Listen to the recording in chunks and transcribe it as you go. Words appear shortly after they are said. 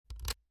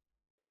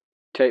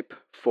Tape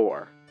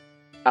 4.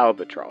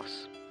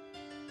 Albatross.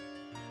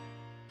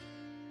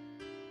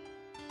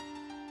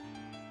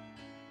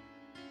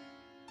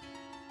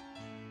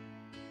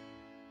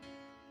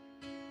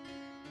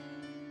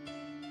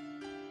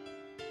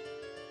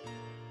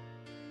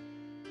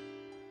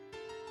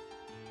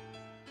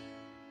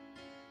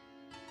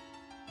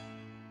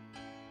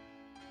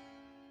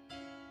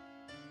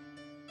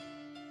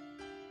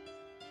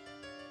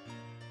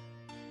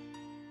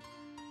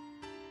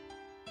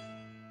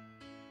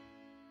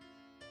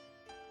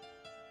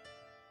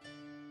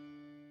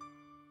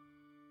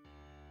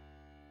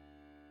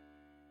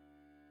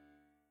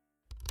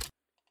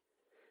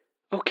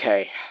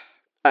 Okay,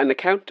 an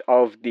account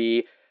of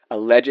the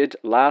alleged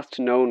last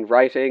known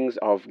writings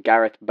of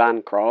Gareth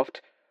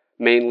Bancroft,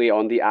 mainly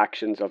on the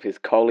actions of his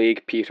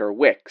colleague Peter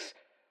Wicks,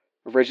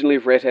 originally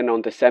written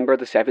on December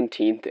the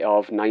 17th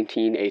of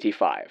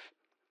 1985.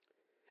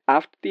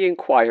 After the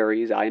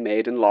inquiries I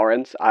made in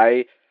Lawrence,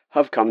 I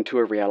have come to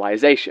a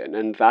realization,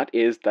 and that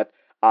is that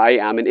I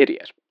am an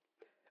idiot.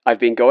 I've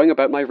been going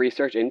about my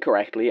research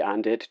incorrectly,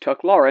 and it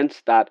took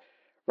Lawrence, that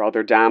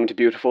rather damned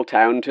beautiful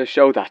town, to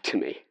show that to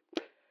me.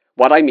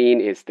 What I mean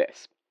is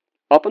this.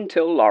 Up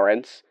until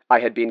Lawrence,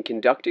 I had been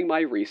conducting my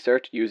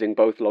research using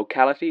both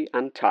locality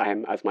and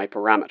time as my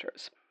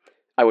parameters.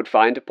 I would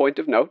find a point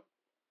of note,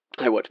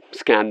 I would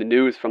scan the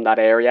news from that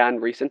area in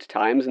recent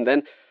times, and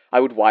then I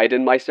would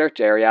widen my search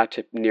area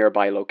to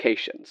nearby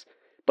locations.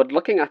 But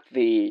looking at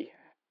the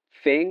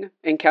thing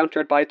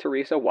encountered by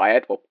Teresa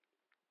Wyatt, well,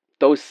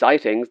 those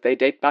sightings, they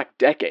date back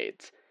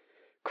decades.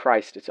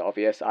 Christ, it's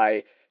obvious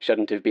I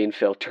shouldn't have been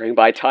filtering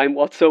by time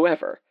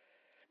whatsoever.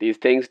 These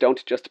things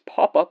don't just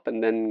pop up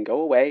and then go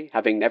away,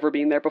 having never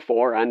been there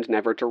before and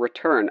never to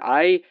return.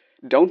 I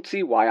don't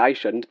see why I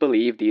shouldn't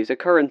believe these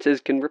occurrences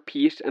can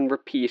repeat and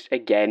repeat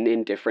again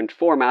in different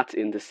formats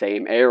in the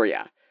same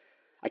area.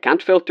 I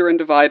can't filter and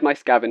divide my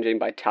scavenging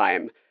by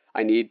time.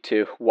 I need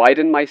to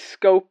widen my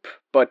scope,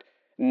 but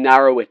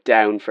narrow it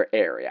down for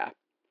area.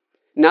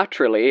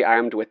 Naturally,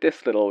 armed with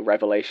this little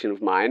revelation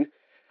of mine,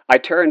 I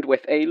turned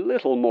with a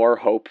little more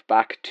hope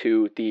back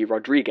to the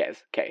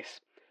Rodriguez case.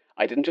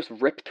 I didn't just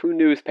rip through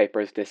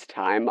newspapers this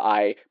time,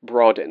 I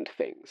broadened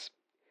things.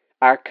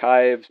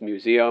 Archives,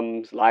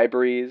 museums,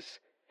 libraries,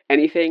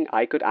 anything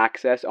I could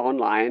access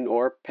online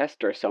or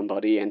pester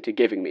somebody into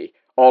giving me,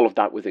 all of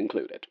that was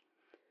included.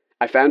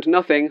 I found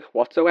nothing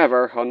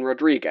whatsoever on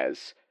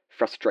Rodriguez,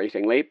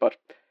 frustratingly, but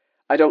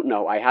I don't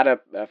know, I had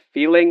a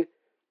feeling,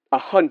 a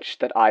hunch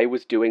that I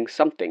was doing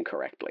something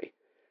correctly.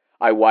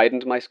 I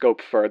widened my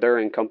scope further,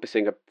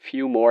 encompassing a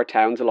few more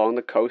towns along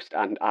the coast,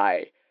 and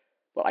I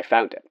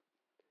found it.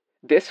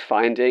 This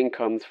finding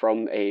comes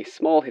from a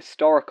small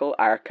historical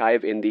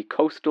archive in the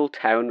coastal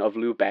town of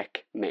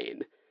Lubec,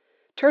 Maine.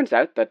 Turns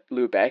out that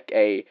Lubec,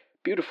 a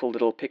beautiful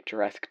little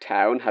picturesque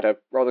town, had a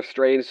rather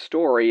strange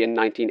story in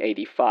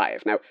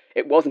 1985. Now,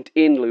 it wasn't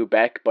in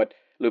Lubec, but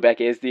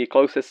Lubec is the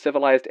closest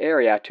civilized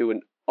area to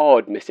an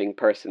odd missing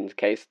persons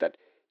case that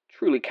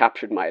truly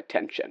captured my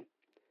attention.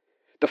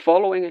 The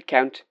following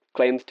account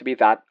claims to be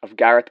that of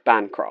Gareth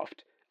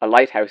Bancroft, a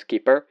lighthouse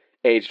keeper,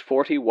 aged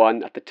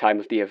 41 at the time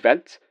of the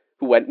events,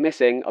 who went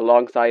missing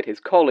alongside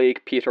his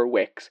colleague Peter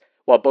Wicks,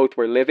 while both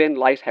were live-in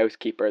lighthouse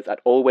keepers at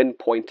Olwyn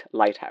Point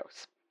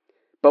Lighthouse.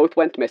 Both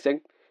went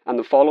missing, and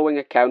the following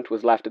account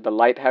was left at the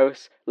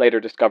lighthouse, later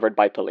discovered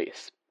by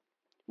police.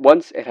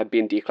 Once it had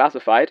been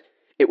declassified,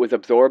 it was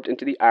absorbed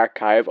into the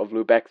archive of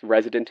Lubec's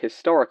Resident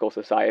Historical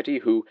Society,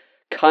 who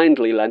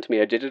kindly lent me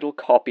a digital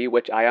copy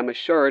which I am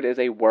assured is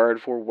a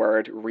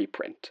word-for-word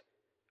reprint.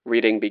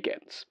 Reading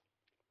begins.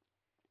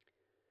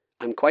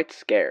 I'm quite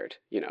scared,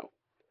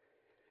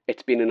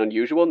 It's been an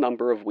unusual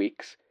number of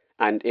weeks,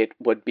 and it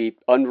would be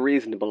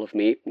unreasonable of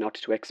me not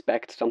to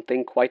expect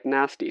something quite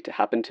nasty to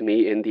happen to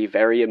me in the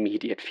very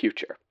immediate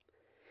future.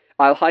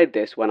 I'll hide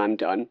this when I'm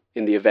done,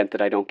 in the event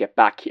that I don't get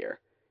back here.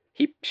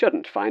 He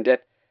shouldn't find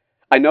it.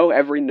 I know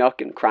every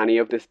nook and cranny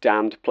of this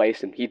damned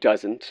place, and he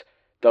doesn't,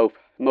 though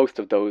most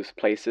of those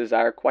places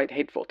are quite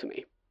hateful to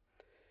me.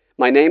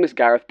 My name is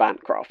Gareth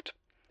Bancroft.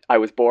 I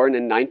was born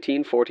in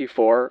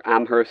 1944,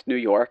 Amherst, New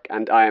York,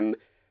 and I'm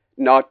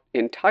not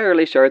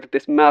entirely sure that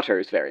this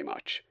matters very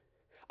much.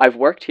 I've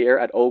worked here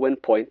at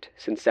Olwyn Point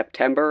since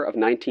September of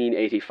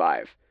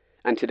 1985,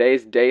 and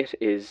today's date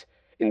is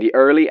in the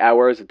early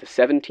hours of the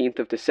 17th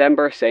of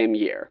December same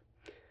year.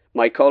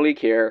 My colleague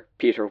here,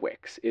 Peter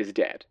Wicks, is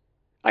dead.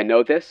 I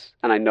know this,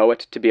 and I know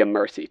it to be a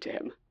mercy to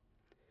him.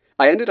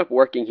 I ended up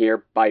working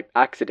here by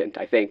accident,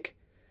 I think.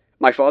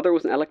 My father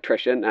was an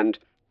electrician and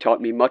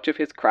taught me much of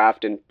his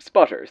craft in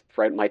sputters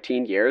throughout my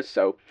teen years,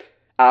 so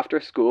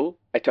after school,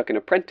 I took an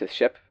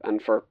apprenticeship,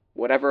 and for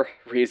whatever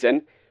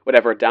reason,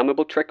 whatever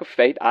damnable trick of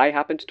fate, I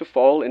happened to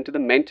fall into the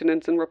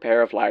maintenance and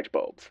repair of large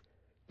bulbs.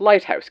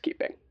 Lighthouse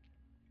keeping.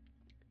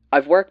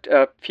 I've worked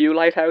a few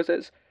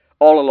lighthouses,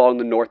 all along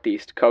the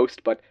northeast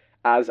coast, but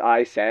as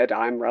I said,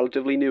 I'm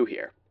relatively new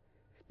here.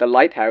 The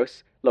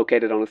lighthouse,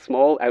 located on a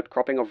small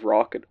outcropping of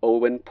rock at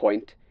Olwyn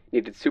Point,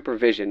 needed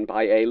supervision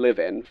by a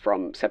live-in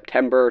from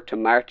September to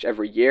March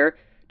every year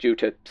due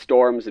to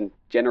storms and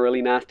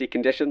generally nasty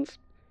conditions.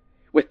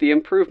 With the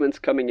improvements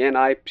coming in,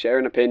 I share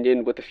an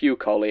opinion with a few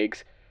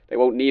colleagues. They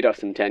won't need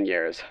us in 10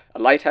 years. A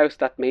lighthouse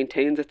that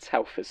maintains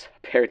itself is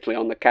apparently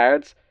on the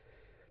cards.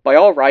 By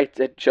all rights,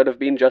 it should have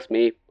been just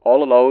me,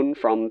 all alone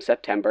from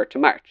September to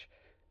March.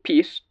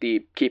 Pete,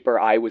 the keeper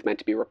I was meant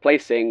to be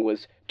replacing,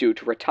 was due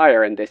to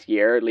retire in this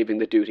year, leaving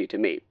the duty to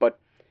me. But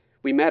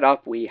we met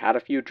up, we had a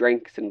few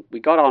drinks, and we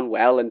got on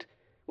well, and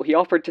well, he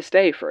offered to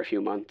stay for a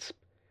few months.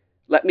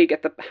 Let me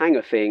get the hang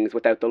of things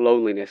without the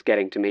loneliness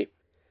getting to me.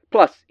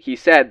 Plus, he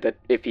said that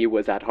if he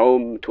was at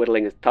home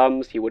twiddling his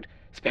thumbs, he would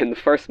spend the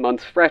first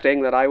months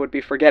fretting that I would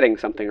be forgetting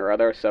something or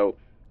other, so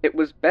it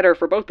was better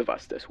for both of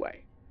us this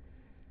way.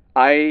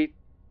 I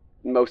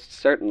most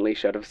certainly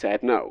should have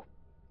said no.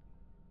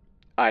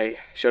 I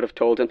should have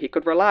told him he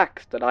could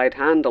relax, that I'd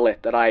handle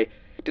it, that I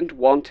didn't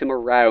want him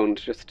around,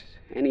 just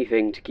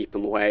anything to keep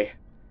him away.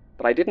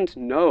 But I didn't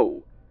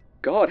know.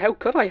 God, how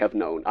could I have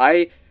known?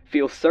 I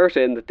feel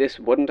certain that this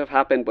wouldn't have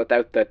happened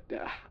without the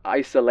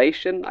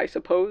isolation, I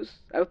suppose,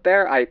 out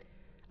there. I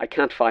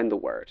can't find the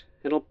word.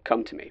 It'll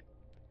come to me.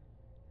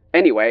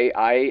 Anyway,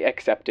 I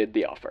accepted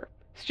the offer.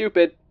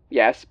 Stupid,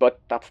 yes, but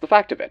that's the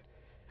fact of it.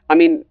 I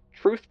mean,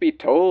 truth be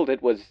told,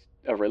 it was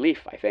a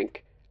relief, I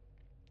think.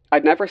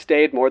 I'd never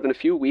stayed more than a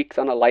few weeks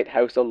on a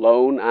lighthouse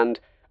alone, and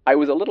I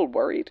was a little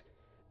worried.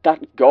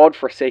 That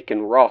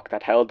god-forsaken rock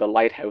that held the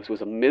lighthouse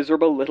was a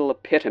miserable little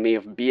epitome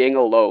of being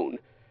alone.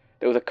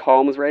 There was a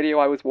comms radio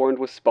I was warned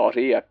was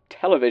spotty, a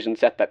television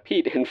set that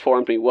Pete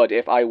informed me would,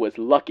 if I was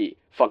lucky,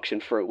 function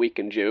for a week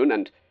in June,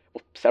 and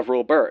well,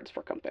 several birds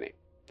for company.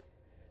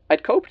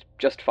 I'd coped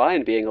just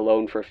fine being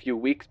alone for a few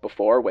weeks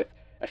before, with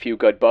a few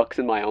good books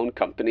in my own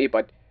company,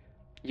 but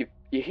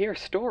you hear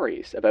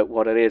stories about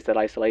what it is that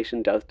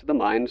isolation does to the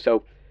mind,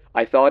 so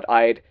I thought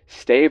I'd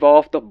stave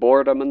off the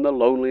boredom and the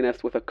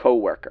loneliness with a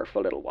co-worker for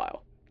a little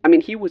while. I mean,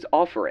 he was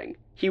offering.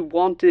 He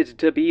wanted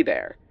to be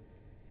there.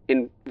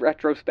 In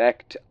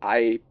retrospect,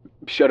 I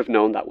should have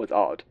known that was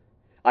odd.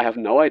 I have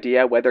no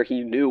idea whether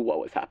he knew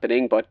what was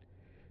happening, but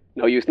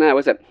no use now,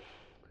 is it?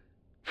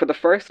 For the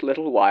first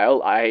little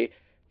while, I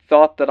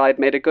thought that I'd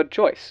made a good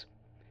choice.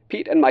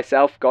 Pete and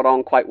myself got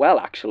on quite well,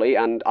 actually,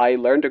 and I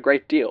learned a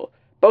great deal,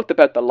 both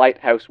about the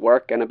lighthouse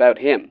work and about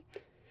him.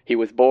 He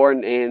was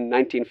born in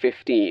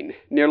 1915,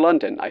 near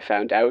London, I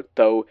found out,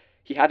 though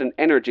he had an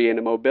energy and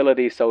a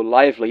mobility so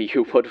lively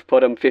you would have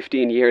put him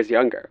 15 years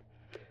younger.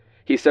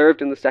 He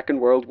served in the Second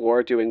World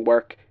War doing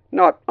work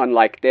not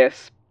unlike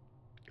this,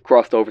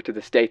 crossed over to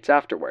the States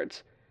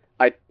afterwards.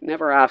 I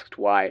never asked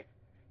why.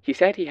 He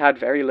said he had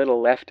very little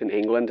left in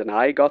England, and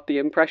I got the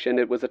impression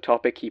it was a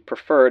topic he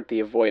preferred the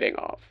avoiding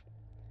of.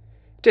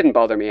 It didn't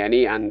bother me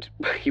any, and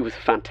he was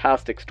a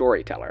fantastic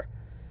storyteller.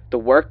 The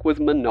work was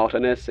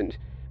monotonous, and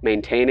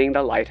maintaining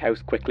the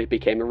lighthouse quickly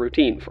became a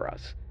routine for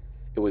us.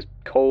 It was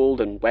cold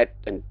and wet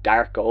and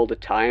dark all the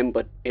time,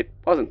 but it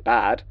wasn't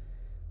bad.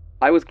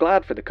 I was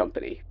glad for the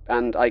company,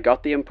 and I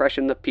got the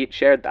impression that Pete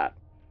shared that.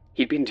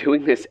 He'd been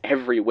doing this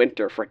every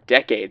winter for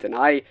decades, and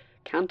I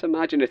can't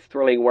imagine it's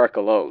thrilling work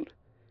alone.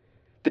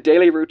 The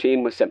daily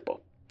routine was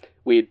simple.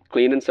 We'd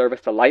clean and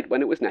service the light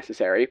when it was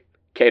necessary,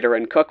 cater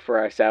and cook for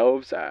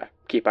ourselves,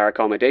 keep our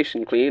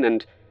accommodation clean,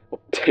 and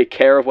take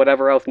care of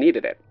whatever else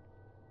needed it.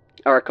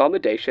 Our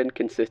accommodation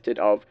consisted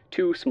of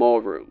 2 small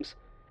rooms,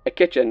 a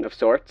kitchen of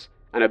sorts,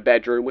 and a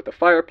bedroom with a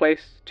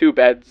fireplace, 2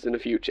 beds, and a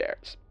few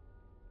chairs.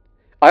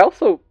 I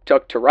also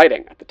took to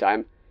writing at the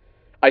time.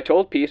 I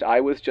told Pete I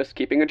was just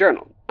keeping a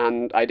journal,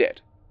 and I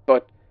did.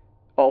 But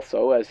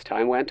also, as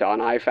time went on,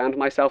 I found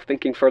myself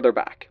thinking further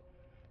back.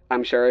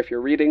 I'm sure if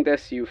you're reading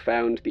this, you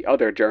found the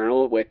other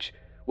journal, which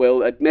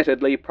will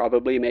admittedly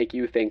probably make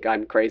you think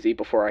I'm crazy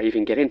before I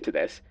even get into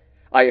this.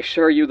 I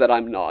assure you that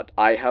I'm not.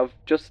 I have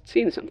just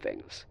seen some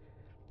things.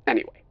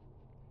 Anyway,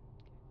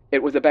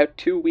 it was about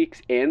 2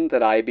 weeks in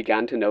that I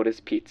began to notice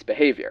Pete's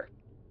behavior.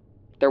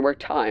 There were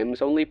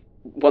times, only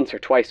once or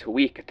twice a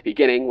week at the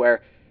beginning,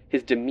 where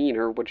his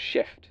demeanor would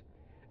shift.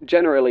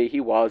 Generally, he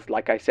was,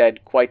 like I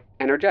said, quite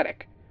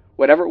energetic.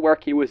 Whatever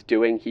work he was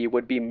doing, he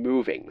would be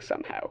moving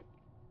somehow.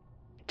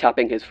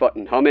 Tapping his foot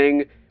and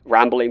humming,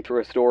 rambling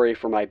through a story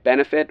for my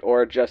benefit,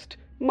 or just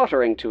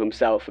muttering to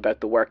himself about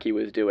the work he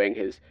was doing,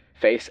 his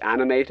face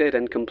animated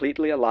and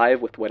completely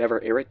alive with whatever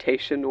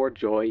irritation or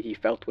joy he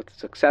felt with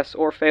success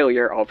or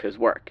failure of his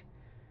work.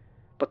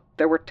 But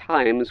there were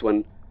times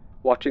when,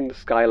 watching the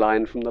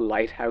skyline from the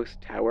lighthouse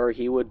tower,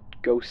 he would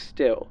go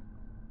still.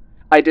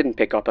 I didn't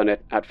pick up on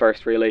it at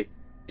first, really.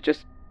 It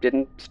just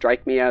didn't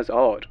strike me as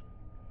odd.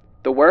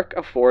 The work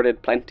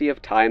afforded plenty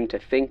of time to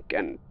think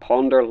and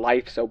ponder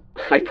life, so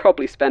I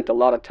probably spent a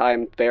lot of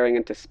time staring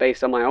into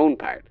space on my own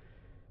part.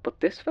 But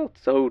this felt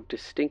so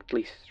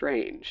distinctly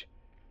strange.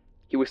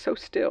 He was so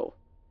still,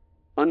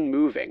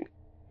 unmoving.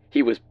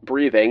 He was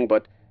breathing,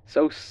 but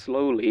so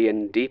slowly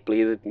and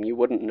deeply that you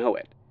wouldn't know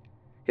it.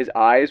 His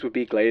eyes would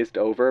be glazed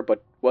over,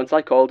 but once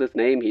I called his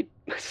name, he'd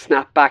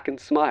snap back and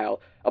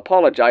smile,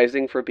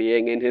 apologizing for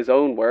being, in his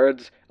own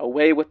words,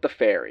 away with the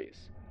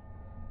fairies.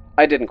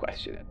 I didn't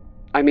question it.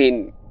 I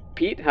mean,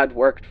 Pete had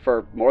worked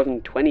for more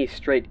than 20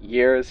 straight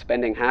years,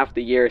 spending half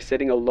the year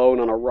sitting alone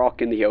on a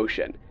rock in the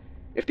ocean.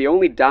 If the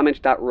only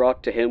damage that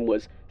wrought to him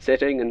was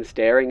sitting and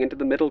staring into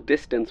the middle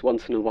distance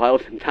once in a while,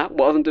 then that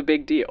wasn't a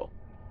big deal.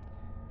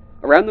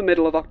 Around the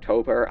middle of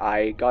October,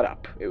 I got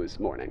up. It was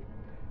morning.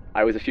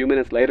 I was a few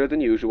minutes later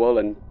than usual,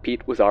 and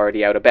Pete was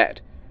already out of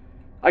bed.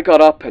 I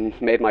got up and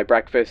made my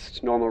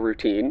breakfast, normal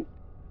routine.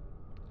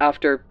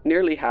 After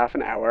nearly half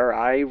an hour,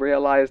 I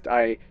realized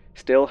I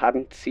still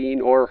hadn't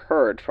seen or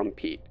heard from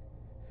Pete.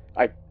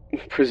 I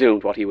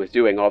presumed what he was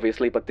doing,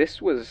 obviously, but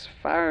this was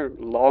far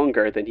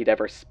longer than he'd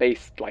ever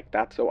spaced like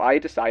that, so I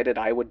decided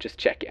I would just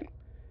check in.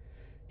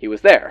 He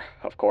was there,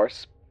 of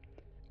course.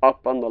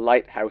 Up on the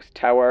lighthouse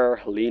tower,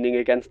 leaning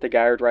against the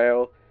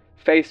guardrail,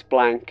 face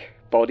blank,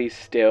 body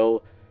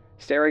still,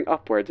 staring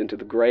upwards into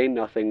the grey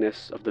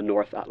nothingness of the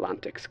North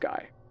Atlantic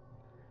sky.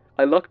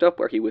 I looked up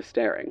where he was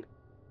staring.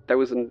 There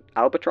was an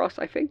albatross,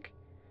 I think?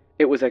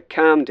 It was a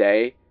calm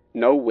day,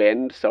 no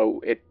wind,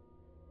 so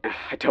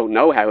I don't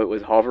know how it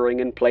was hovering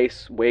in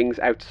place, wings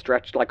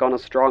outstretched like on a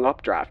strong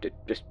updraft. It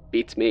just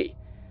beats me.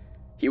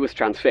 He was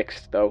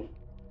transfixed, though.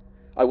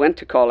 I went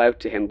to call out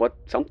to him, but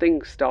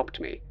something stopped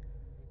me.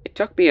 It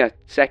took me a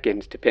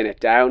second to pin it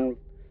down,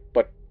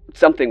 but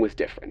something was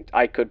different.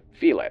 I could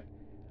feel it.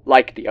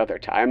 Like the other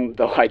time,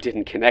 though I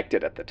didn't connect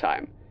it at the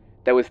time.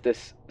 There was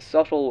this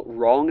subtle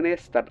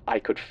wrongness that I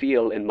could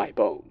feel in my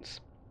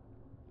bones.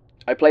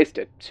 I placed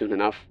it soon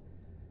enough.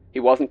 He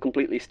wasn't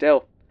completely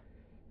still.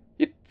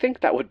 You'd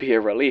think that would be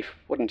a relief,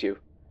 wouldn't you?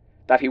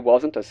 That he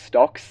wasn't as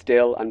stock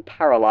still and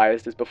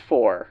paralyzed as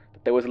before,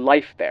 that there was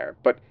life there.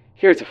 But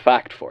here's a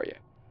fact for you.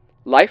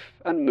 Life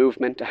and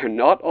movement are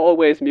not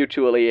always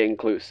mutually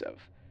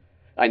inclusive.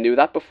 I knew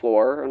that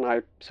before, and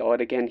I saw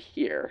it again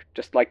here,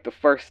 just like the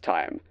first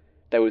time.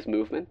 There was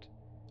movement,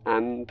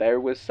 and there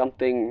was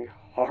something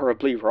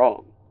horribly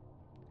wrong.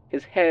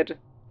 His head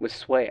was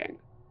swaying.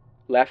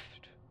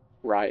 Left,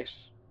 right,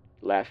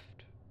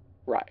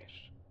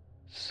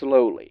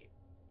 slowly,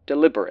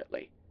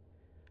 deliberately.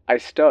 I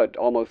stood,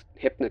 almost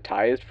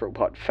hypnotized for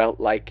what felt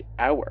like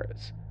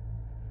hours.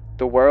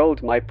 The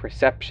world, my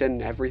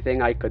perception,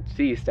 everything I could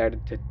see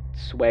started to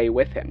sway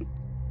with him.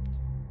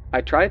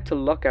 I tried to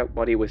look at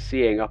what he was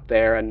seeing up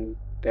there, and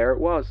there it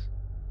was.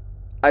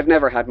 I've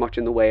never had much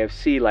in the way of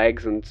sea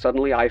legs, and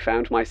suddenly I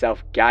found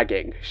myself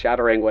gagging,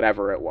 shattering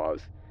whatever it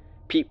was.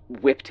 Pete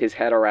whipped his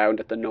head around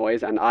at the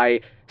noise, and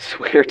I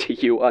swear to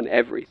you on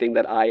everything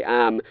that I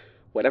am,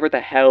 whatever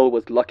the hell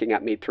was looking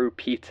at me through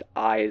Pete's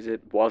eyes,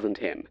 it wasn't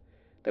him.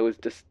 There was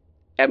just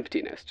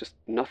emptiness, just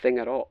nothing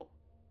at all.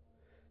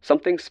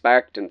 Something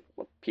sparked, and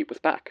Pete was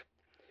back.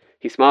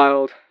 He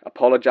smiled,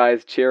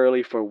 apologized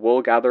cheerily for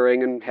wool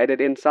gathering, and headed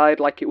inside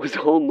like it was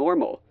all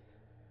normal.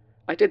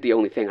 I did the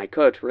only thing I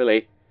could,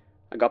 really.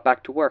 I got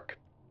back to work.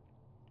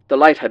 The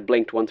light had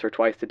blinked once or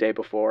twice the day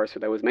before, so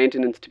there was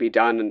maintenance to be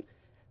done, and,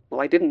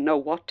 I didn't know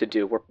what to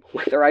do, or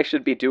whether I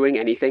should be doing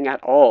anything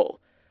at all.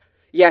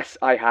 Yes,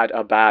 I had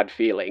a bad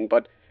feeling,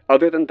 but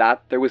other than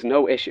that, there was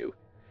no issue.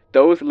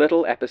 Those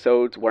little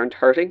episodes weren't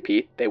hurting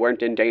Pete, they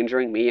weren't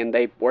endangering me, and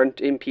they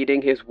weren't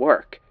impeding his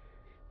work.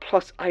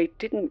 Plus, I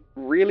didn't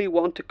really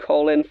want to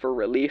call in for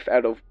relief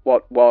out of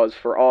what was,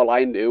 for all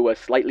I knew, a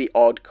slightly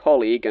odd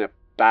colleague and a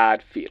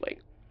bad feeling.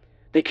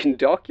 They can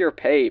dock your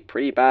pay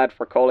pretty bad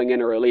for calling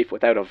in a relief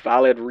without a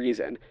valid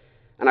reason,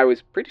 and I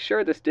was pretty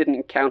sure this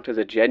didn't count as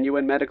a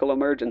genuine medical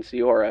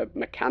emergency or a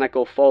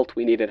mechanical fault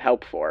we needed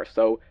help for,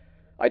 so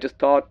I just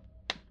thought,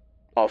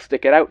 I'll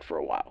stick it out for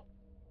a while.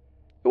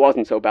 It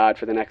wasn't so bad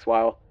for the next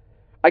while.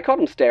 I caught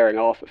him staring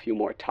off a few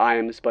more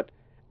times, but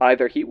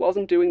either he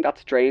wasn't doing that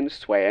strange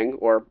swaying,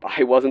 or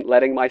I wasn't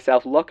letting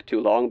myself look too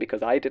long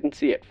because I didn't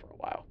see it for a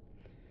while.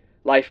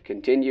 Life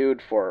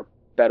continued for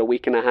about a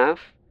week and a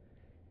half.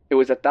 It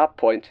was at that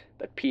point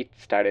that Pete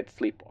started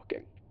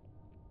sleepwalking.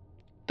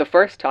 The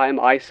first time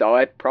I saw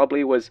it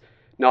probably was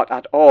not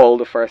at all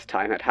the first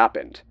time it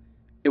happened.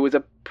 It was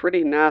a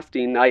pretty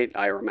nasty night,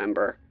 I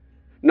remember.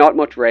 Not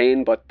much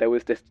rain, but there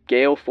was this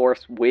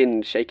gale-force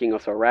wind shaking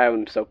us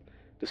around, so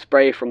the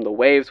spray from the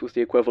waves was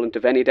the equivalent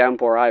of any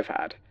downpour I've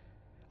had.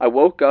 I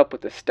woke up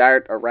at the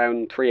start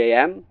around 3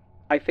 a.m.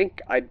 I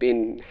think I'd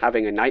been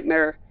having a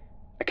nightmare.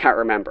 I can't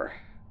remember.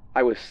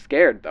 I was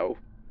scared, though.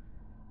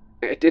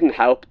 It didn't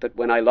help that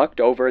when I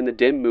looked over in the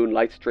dim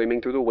moonlight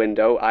streaming through the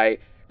window, I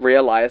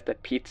realized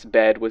that Pete's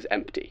bed was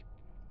empty.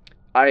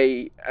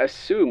 I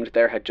assumed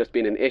there had just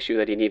been an issue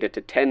that he needed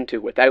to tend to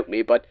without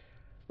me, but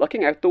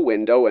looking out the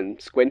window and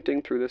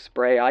squinting through the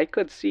spray, I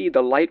could see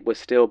the light was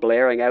still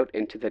blaring out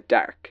into the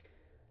dark.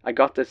 I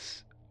got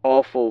this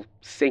awful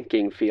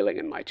sinking feeling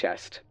in my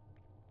chest.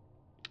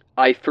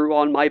 I threw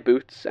on my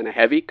boots and a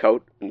heavy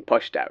coat and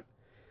pushed out.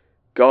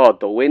 God,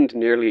 the wind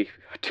nearly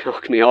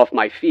knocked me off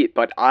my feet,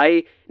 but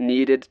I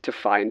needed to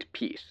find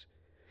Pete.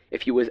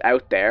 If he was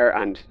out there,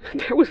 and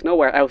there was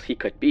nowhere else he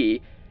could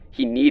be,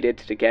 he needed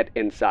to get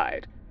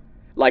inside.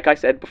 Like I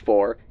said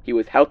before, he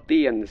was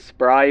healthy and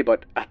spry,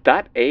 but at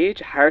that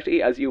age,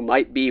 hearty as you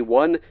might be,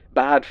 one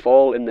bad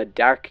fall in the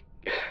dark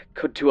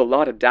could do a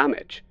lot of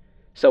damage.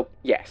 So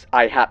yes,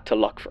 I had to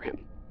look for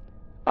him.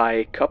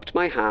 I cupped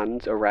my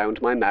hands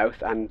around my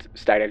mouth and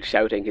started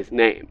shouting his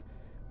name,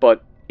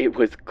 but it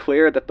was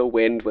clear that the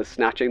wind was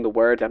snatching the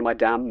words out of my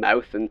damn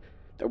mouth, and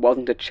there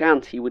wasn't a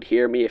chance he would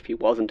hear me if he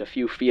wasn't a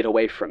few feet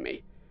away from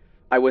me.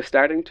 I was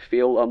starting to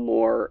feel a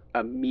more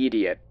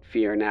immediate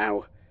fear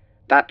now.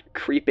 That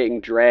creeping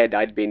dread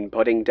I'd been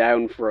putting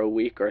down for a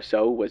week or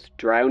so was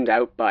drowned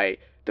out by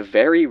the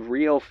very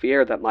real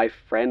fear that my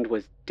friend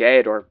was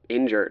dead or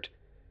injured.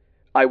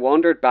 I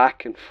wandered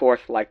back and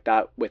forth like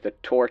that with a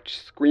torch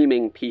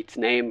screaming Pete's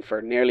name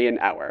for nearly an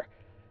hour.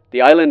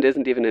 The island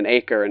isn't even an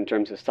acre in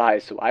terms of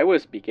size, so I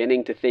was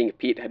beginning to think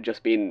Pete had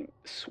just been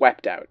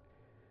swept out.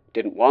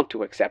 Didn't want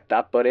to accept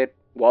that, but it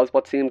was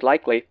what seemed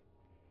likely.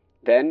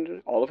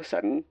 Then, all of a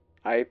sudden,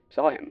 I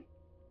saw him.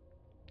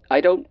 I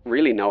don't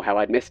really know how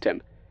I'd missed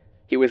him.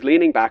 He was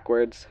leaning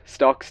backwards,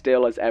 stock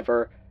still as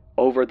ever,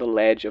 over the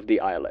ledge of the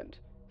island,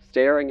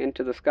 staring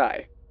into the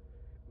sky.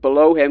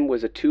 Below him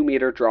was a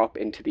 2-meter drop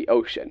into the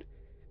ocean.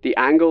 The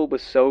angle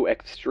was so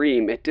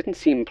extreme, it didn't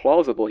seem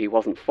plausible he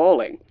wasn't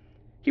falling.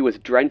 He was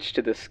drenched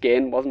to the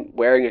skin, wasn't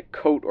wearing a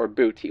coat or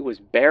boots, he was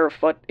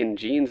barefoot in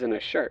jeans and a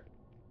shirt.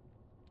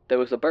 There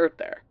was a bird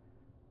there,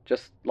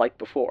 just like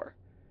before.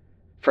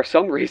 For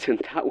some reason,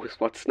 that was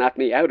what snapped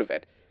me out of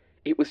it.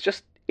 It was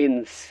just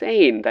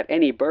insane that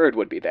any bird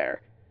would be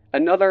there.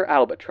 Another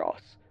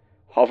albatross,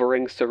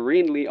 hovering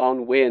serenely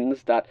on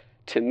winds that,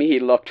 to me,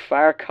 looked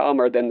far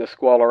calmer than the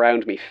squall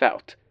around me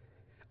felt.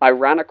 I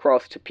ran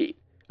across to Pete.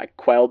 I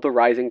quelled the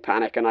rising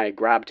panic and I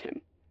grabbed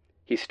him.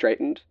 He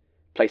straightened,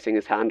 placing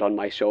his hand on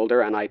my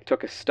shoulder, and I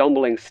took a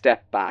stumbling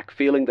step back,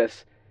 feeling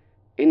this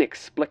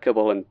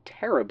inexplicable and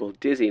terrible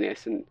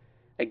dizziness, and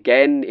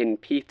again in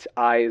Pete's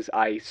eyes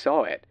I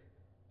saw it.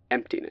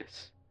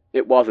 Emptiness.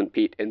 It wasn't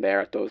Pete in there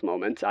at those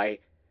moments. I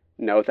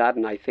know that,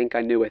 and I think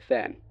I knew it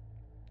then.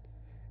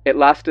 It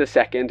lasted a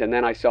second, and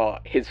then I saw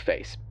his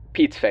face,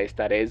 Pete's face,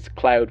 that is,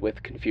 cloud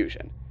with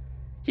confusion.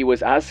 He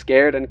was as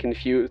scared and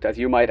confused as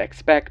you might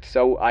expect,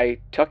 so I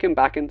took him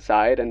back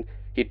inside, and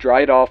he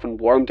dried off and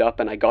warmed up,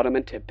 and I got him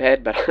into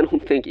bed, but I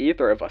don't think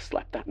either of us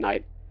slept that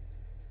night.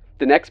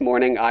 The next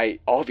morning, I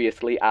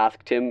obviously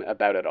asked him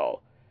about it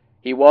all.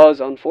 He was,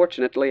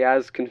 unfortunately,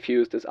 as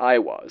confused as I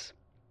was.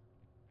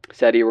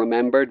 Said he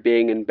remembered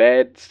being in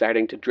bed,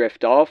 starting to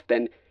drift off,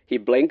 then he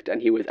blinked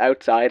and he was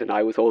outside and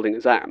I was holding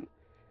his arm.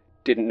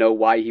 Didn't know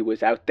why he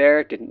was out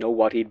there, didn't know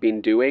what he'd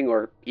been doing,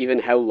 or even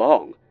how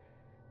long.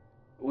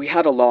 We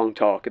had a long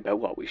talk about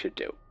what we should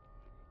do.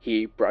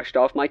 He brushed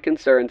off my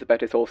concerns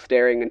about his whole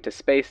staring into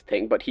space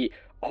thing, but he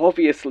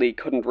obviously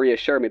couldn't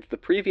reassure me that the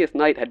previous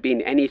night had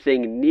been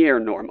anything near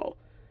normal.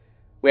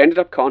 We ended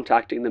up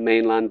contacting the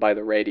mainland by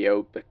the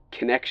radio. The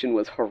connection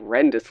was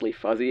horrendously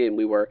fuzzy and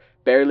we were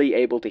barely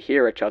able to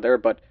hear each other,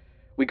 but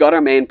we got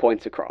our main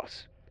points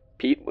across.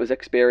 Pete was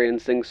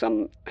experiencing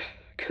some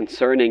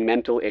concerning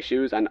mental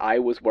issues and I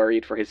was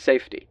worried for his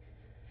safety.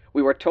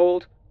 We were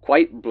told,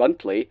 quite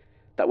bluntly,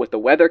 that with the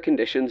weather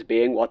conditions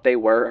being what they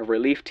were, a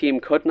relief team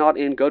could not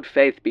in good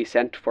faith be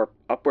sent for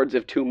upwards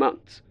of 2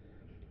 months.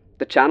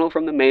 The channel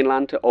from the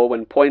mainland to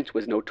Owen Point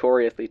was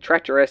notoriously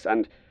treacherous,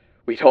 and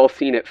we'd all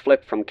seen it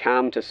flip from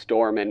calm to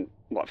storm in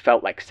what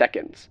felt like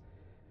seconds.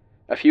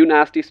 A few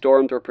nasty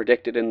storms were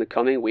predicted in the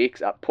coming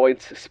weeks at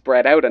points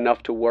spread out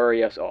enough to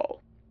worry us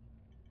all.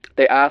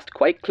 They asked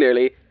quite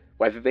clearly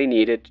whether they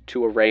needed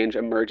to arrange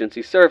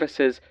emergency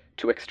services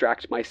to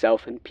extract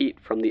myself and Pete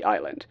from the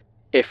island.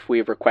 If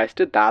we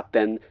requested that,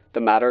 then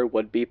the matter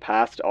would be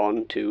passed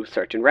on to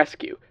search and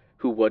rescue,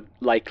 who would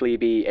likely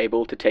be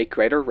able to take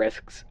greater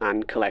risks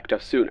and collect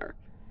us sooner.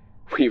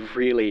 We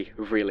really,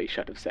 really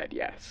should have said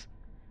yes.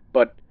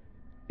 But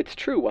it's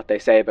true what they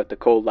say about the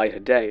cold light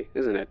of day,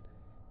 isn't it?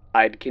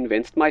 I'd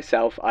convinced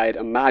myself I'd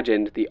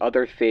imagined the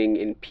other thing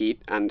in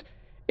Pete, and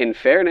in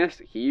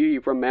fairness, he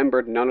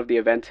remembered none of the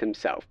events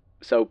himself.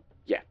 So,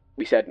 yeah,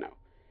 we said no.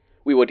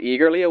 We would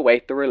eagerly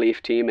await the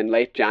relief team in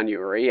late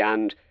January,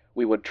 and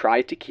we would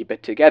try to keep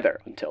it together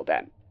until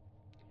then.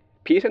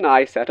 Pete and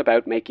I set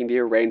about making the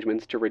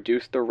arrangements to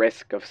reduce the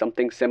risk of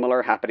something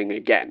similar happening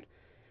again.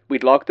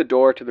 We'd lock the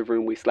door to the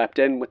room we slept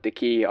in with the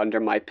key under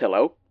my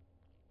pillow.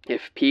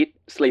 If Pete,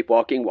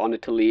 sleepwalking,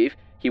 wanted to leave,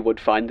 he would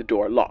find the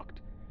door locked.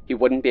 He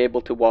wouldn't be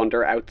able to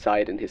wander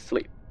outside in his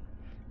sleep.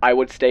 I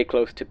would stay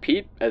close to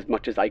Pete as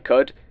much as I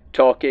could,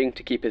 talking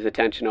to keep his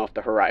attention off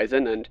the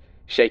horizon and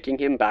shaking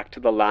him back to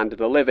the land of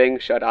the living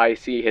should I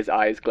see his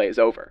eyes glaze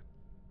over.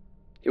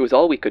 It was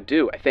all we could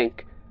do, I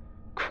think.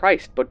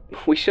 Christ, but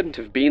we shouldn't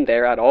have been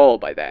there at all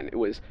by then. It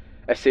was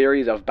a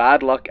series of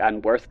bad luck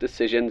and worse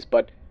decisions,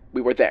 but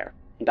we were there.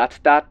 That's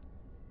that.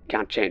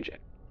 Can't change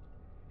it.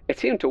 It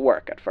seemed to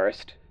work at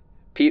first.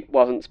 Pete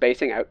wasn't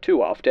spacing out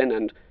too often,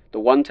 and the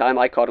one time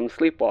I caught him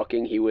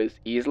sleepwalking, he was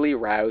easily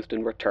roused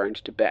and returned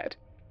to bed.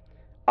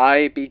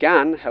 I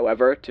began,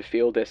 however, to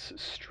feel this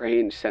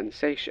strange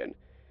sensation.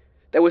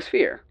 There was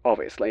fear,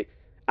 obviously,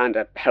 and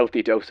a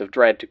healthy dose of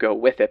dread to go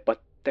with it,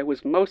 but there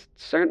was most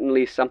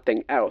certainly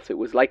something else. It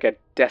was like a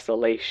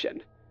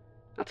desolation.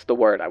 That's the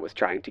word I was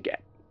trying to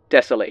get.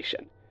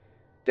 Desolation.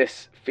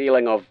 This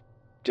feeling of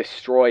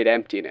destroyed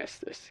emptiness,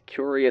 this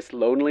curious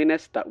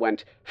loneliness that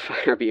went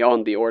far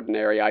beyond the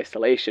ordinary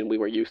isolation we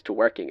were used to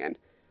working in.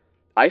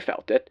 I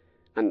felt it,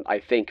 and I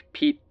think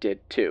Pete did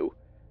too.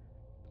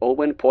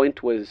 Olwen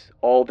Point was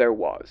all there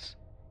was.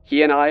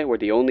 He and I were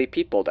the only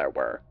people there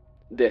were.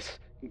 This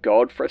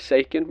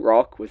god-forsaken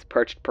rock was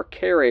perched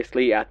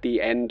precariously at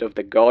the end of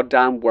the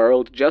goddamn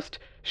world, just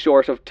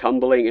short of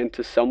tumbling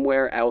into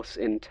somewhere else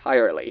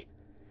entirely.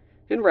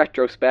 In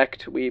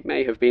retrospect, we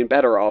may have been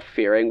better off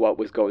fearing what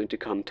was going to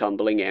come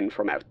tumbling in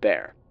from out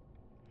there.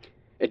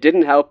 It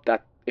didn't help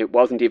that it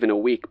wasn't even a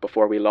week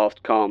before we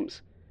lost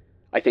comms.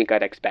 I think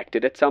I'd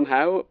expected it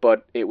somehow,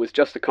 but it was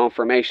just a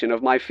confirmation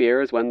of my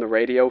fears when the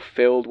radio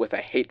filled with a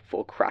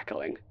hateful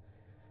crackling.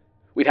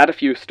 We'd had a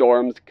few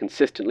storms,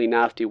 consistently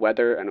nasty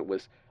weather, and it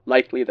was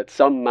likely that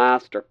some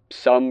mast or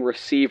some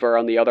receiver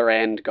on the other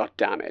end got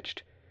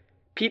damaged.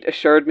 Pete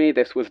assured me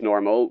this was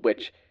normal,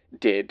 which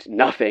did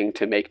nothing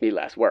to make me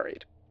less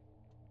worried.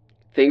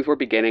 Things were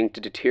beginning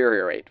to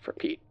deteriorate for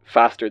Pete,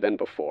 faster than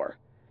before.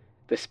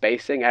 The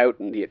spacing out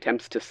and the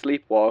attempts to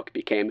sleepwalk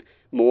became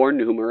more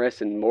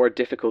numerous and more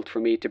difficult for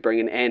me to bring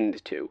an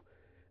end to,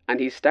 and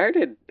he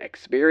started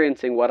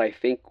experiencing what I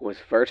think was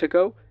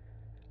vertigo.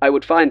 I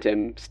would find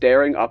him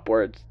staring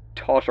upwards,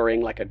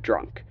 tottering like a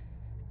drunk.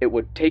 It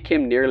would take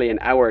him nearly an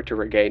hour to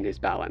regain his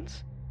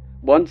balance.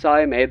 Once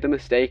I made the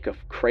mistake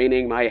of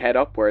craning my head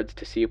upwards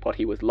to see what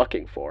he was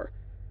looking for.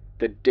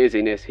 The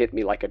dizziness hit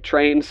me like a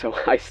train, so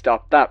I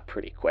stopped that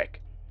pretty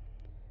quick.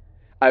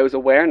 I was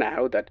aware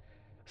now that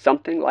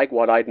something like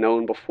what I'd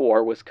known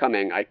before was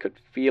coming. I could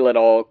feel it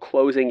all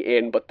closing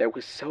in, but there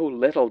was so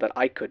little that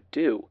I could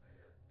do.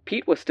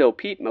 Pete was still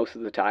Pete most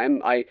of the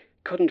time. I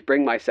couldn't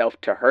bring myself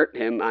to hurt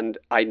him, and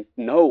I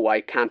know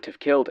I can't have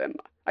killed him.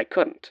 I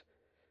couldn't.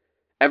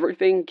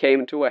 Everything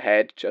came to a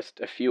head just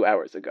a few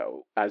hours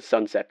ago, as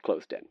sunset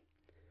closed in.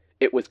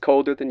 It was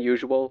colder than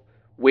usual,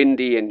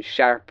 windy and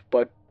sharp,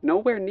 but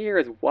nowhere near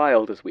as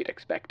wild as we'd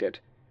expected.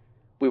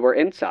 We were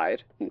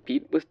inside, and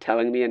Pete was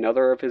telling me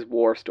another of his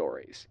war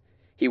stories.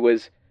 He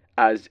was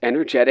as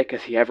energetic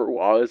as he ever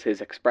was,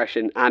 his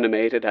expression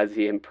animated as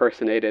he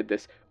impersonated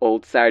this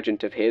old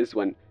sergeant of his,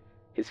 when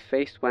his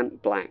face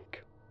went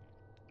blank.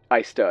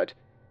 I stood,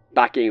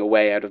 backing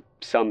away out of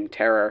some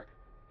terror.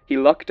 He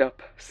looked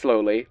up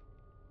slowly.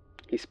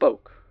 He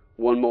spoke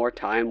one more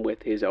time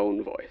with his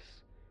own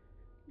voice.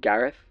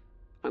 "Gareth,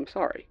 I'm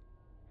sorry.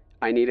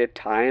 I needed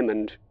time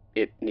and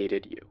it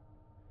needed you."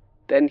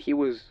 Then he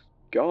was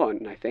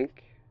gone, I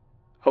think.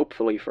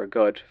 Hopefully for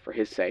good, for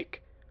his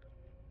sake.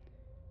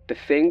 The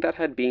thing that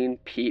had been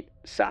Pete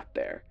sat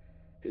there,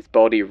 his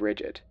body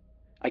rigid.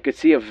 I could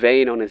see a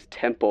vein on his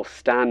temple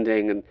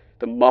standing and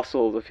the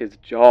muscles of his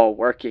jaw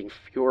working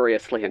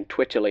furiously and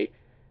twitchily.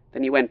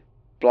 Then he went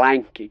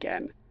blank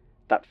again.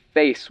 That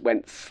face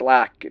went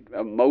slack,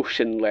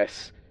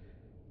 emotionless.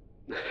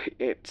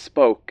 It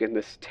spoke in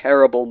this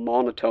terrible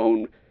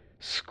monotone,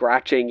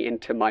 scratching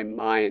into my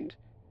mind.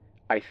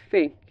 "I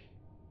think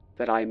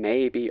that I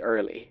may be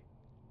early."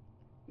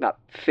 That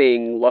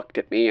thing looked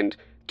at me and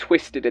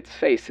twisted its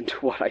face into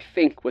what I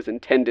think was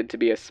intended to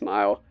be a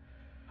smile.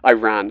 I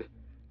ran.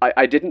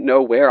 I didn't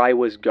know where I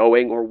was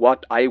going or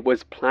what I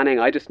was planning.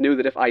 I just knew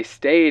that if I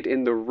stayed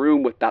in the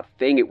room with that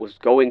thing, it was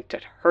going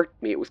to hurt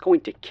me. It was going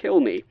to kill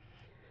me.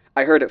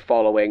 I heard it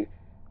following,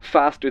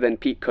 faster than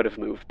Pete could have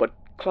moved, but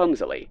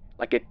clumsily,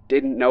 like it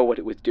didn't know what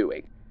it was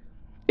doing.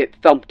 It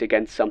thumped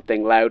against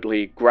something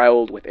loudly,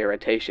 growled with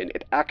irritation.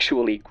 It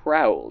actually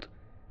growled.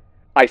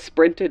 I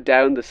sprinted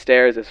down the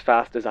stairs as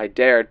fast as I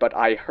dared, but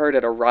I heard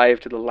it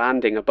arrive to the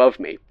landing above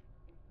me.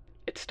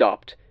 It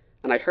stopped,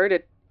 and I heard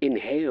it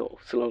inhale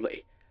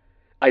slowly.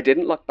 I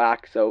didn't look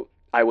back, so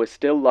I was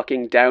still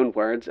looking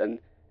downwards, and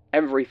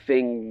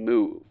everything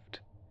moved.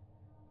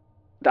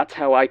 That's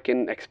how I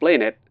can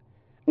explain it.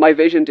 My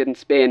vision didn't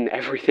spin,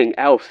 everything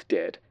else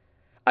did.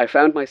 I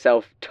found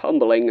myself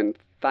tumbling, and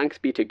thanks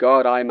be to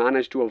God I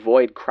managed to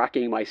avoid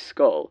cracking my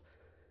skull.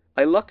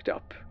 I looked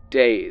up,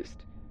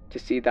 dazed, to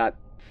see that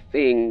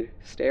thing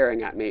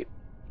staring at me.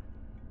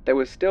 There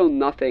was still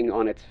nothing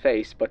on its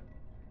face, but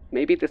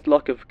maybe this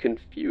look of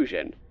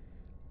confusion.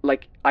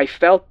 Like I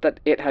felt that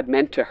it had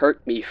meant to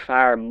hurt me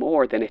far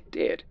more than it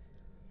did.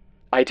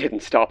 I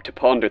didn't stop to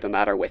ponder the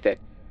matter with it.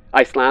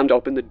 I slammed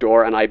open the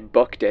door and I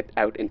booked it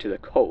out into the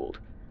cold.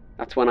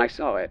 That's when I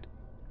saw it.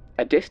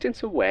 A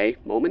distance away,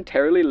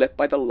 momentarily lit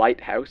by the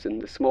lighthouse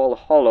and the small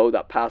hollow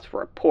that passed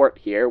for a port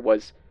here,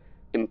 was,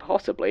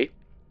 impossibly,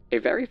 a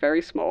very,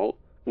 very small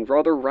and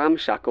rather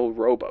ramshackle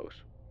rowboat.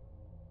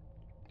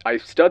 I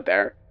stood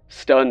there,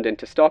 stunned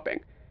into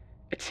stopping.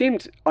 It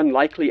seemed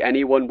unlikely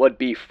anyone would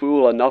be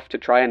fool enough to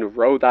try and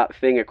row that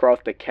thing across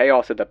the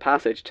chaos of the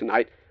passage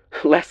tonight,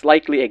 less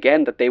likely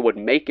again that they would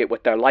make it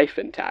with their life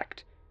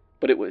intact.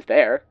 But it was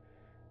there,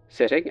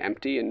 sitting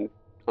empty and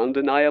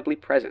undeniably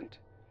present.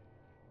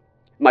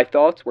 My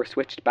thoughts were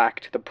switched back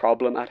to the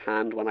problem at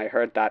hand when I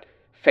heard that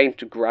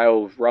faint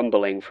growl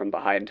rumbling from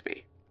behind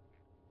me.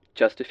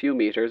 Just a few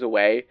meters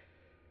away,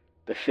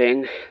 the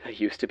thing that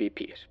used to be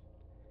Pete.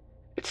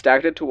 It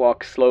started to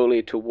walk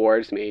slowly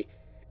towards me,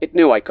 It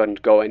knew I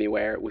couldn't go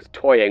anywhere. It was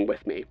toying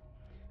with me.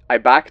 I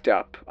backed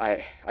up.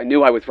 I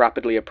knew I was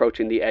rapidly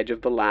approaching the edge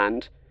of the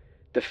land.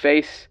 The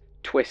face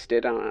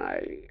twisted, and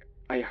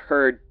I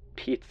heard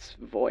Pete's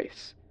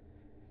voice,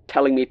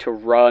 telling me to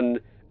run,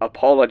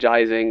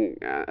 apologizing,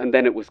 and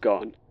then it was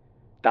gone.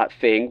 That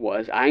thing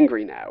was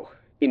angry now,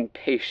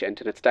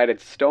 impatient, and it started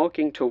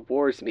stalking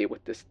towards me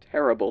with this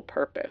terrible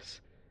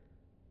purpose.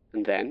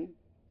 And then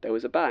there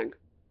was a bang.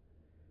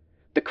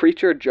 The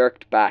creature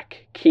jerked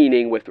back,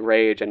 keening with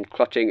rage and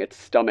clutching its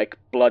stomach,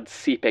 blood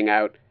seeping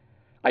out.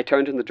 I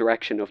turned in the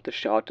direction of the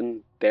shot,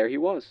 and there he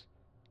was.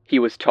 He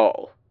was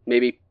tall,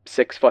 maybe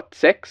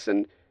 6'6",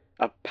 and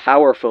a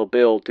powerful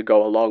build to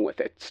go along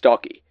with it,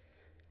 stocky.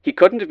 He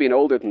couldn't have been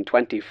older than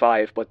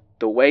 25, but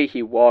the way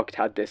he walked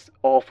had this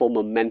awful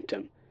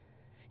momentum.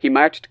 He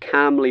marched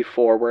calmly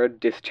forward,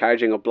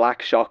 discharging a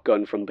black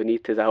shotgun from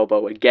beneath his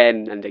elbow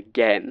again and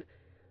again.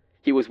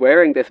 He was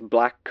wearing this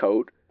black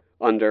coat,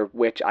 under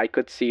which I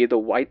could see the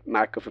white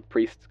mark of a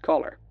priest's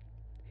collar.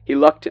 He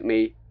looked at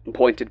me and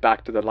pointed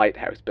back to the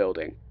lighthouse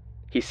building.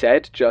 He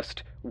said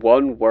just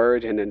one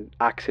word in an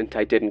accent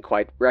I didn't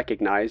quite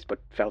recognize but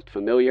felt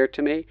familiar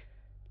to me.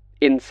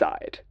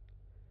 Inside.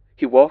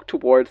 He walked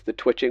towards the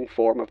twitching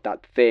form of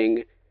that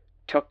thing,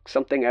 took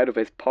something out of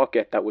his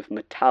pocket that was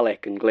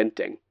metallic and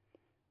glinting.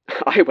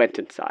 I went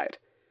inside.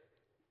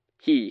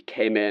 He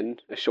came in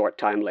a short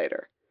time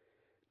later.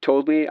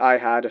 Told me I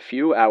had a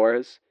few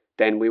hours,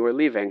 then we were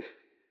leaving.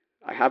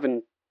 I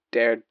haven't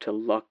dared to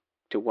look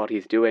to what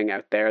he's doing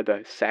out there.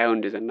 The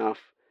sound is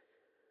enough.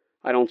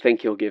 I don't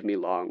think he'll give me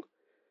long.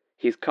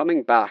 He's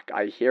coming back.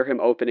 I hear him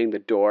opening the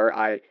door.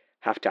 I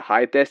have to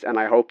hide this, and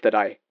I hope that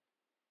I...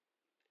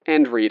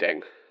 End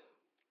reading.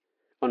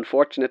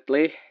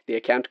 Unfortunately, the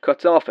account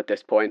cuts off at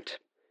this point.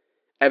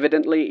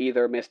 Evidently,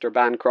 either Mr.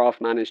 Bancroft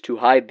managed to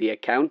hide the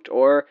account,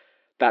 or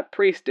that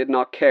priest did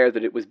not care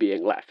that it was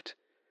being left.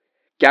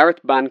 Gareth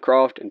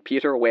Bancroft and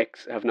Peter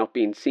Wicks have not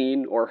been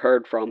seen or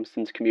heard from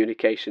since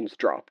communications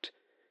dropped.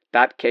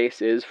 That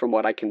case is, from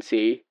what I can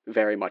see,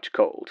 very much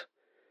cold.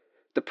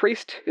 The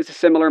priest is a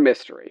similar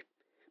mystery.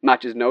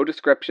 Matches no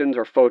descriptions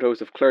or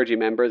photos of clergy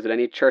members at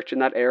any church in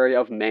that area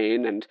of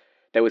Maine, and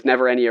there was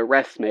never any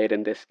arrests made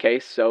in this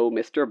case, so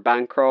Mr.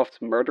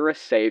 Bancroft's murderous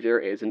saviour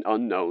is an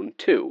unknown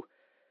too.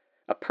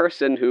 A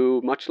person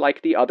who, much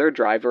like the other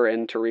driver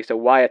in Teresa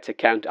Wyatt's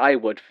account, I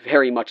would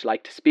very much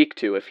like to speak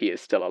to if he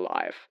is still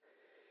alive.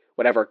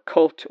 Whatever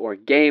cult or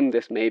game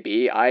this may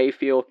be, I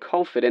feel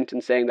confident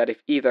in saying that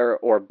if either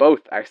or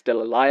both are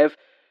still alive,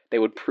 they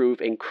would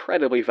prove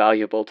incredibly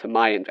valuable to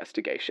my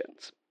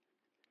investigations.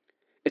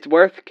 It's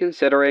worth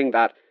considering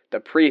that the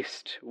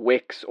priest,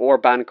 Wicks, or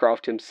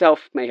Bancroft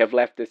himself may have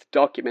left this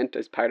document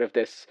as part of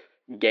this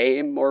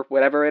game or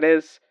whatever it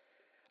is.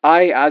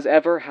 I, as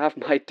ever, have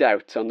my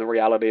doubts on the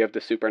reality of the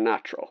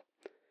supernatural.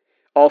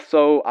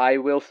 Also, I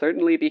will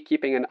certainly be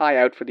keeping an eye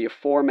out for the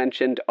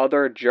aforementioned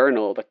other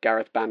journal that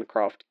Gareth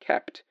Bancroft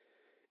kept.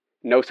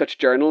 No such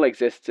journal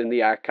exists in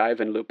the archive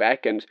in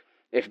Lubeck, and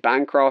if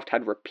Bancroft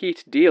had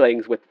repeat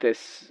dealings with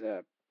this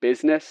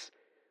business,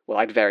 well,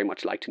 I'd very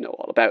much like to know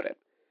all about it.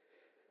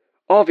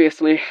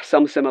 Obviously,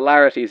 some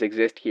similarities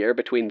exist here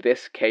between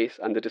this case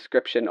and the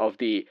description of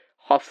the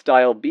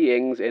hostile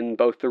beings in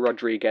both the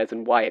Rodriguez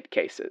and Wyatt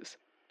cases.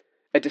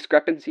 A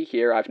discrepancy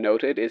here I've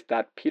noted is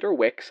that Peter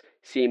Wicks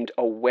seemed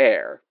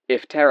aware,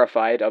 if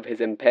terrified, of his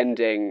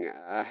impending,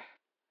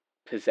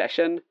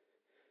 possession.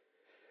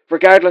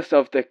 Regardless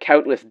of the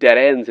countless dead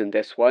ends in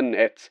this one,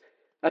 it's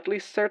at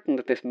least certain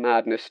that this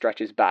madness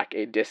stretches back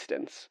a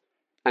distance.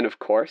 And of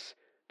course,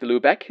 the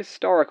Lubeck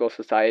Historical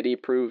Society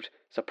proved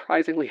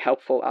surprisingly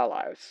helpful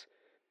allies.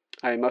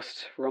 I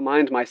must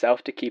remind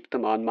myself to keep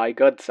them on my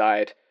good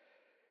side.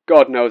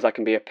 God knows I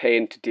can be a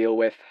pain to deal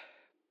with.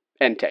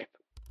 End tape.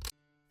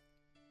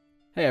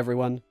 Hey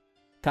everyone,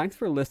 thanks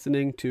for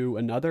listening to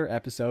another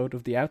episode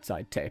of the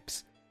Outside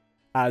Tapes.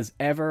 As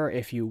ever,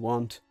 if you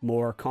want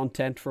more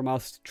content from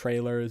us,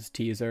 trailers,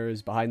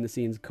 teasers,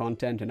 behind-the-scenes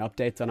content, and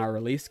updates on our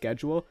release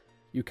schedule,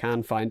 you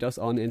can find us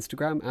on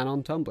Instagram and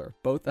on Tumblr,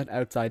 both at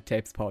Outside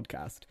Tapes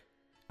Podcast.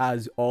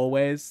 As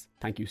always,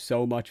 thank you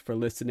so much for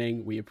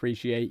listening, we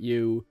appreciate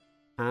you,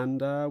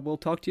 and we'll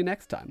talk to you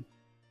next time.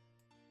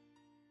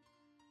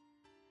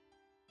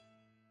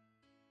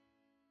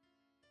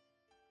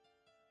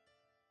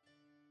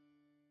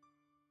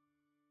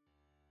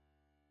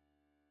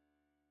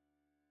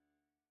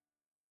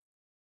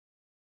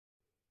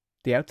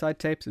 The Outside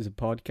Tapes is a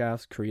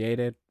podcast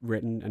created,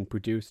 written, and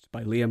produced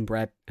by Liam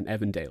Brett and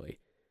Evan Daly.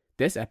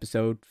 This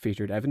episode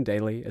featured Evan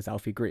Daly as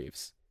Alfie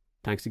Greaves.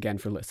 Thanks again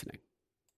for listening.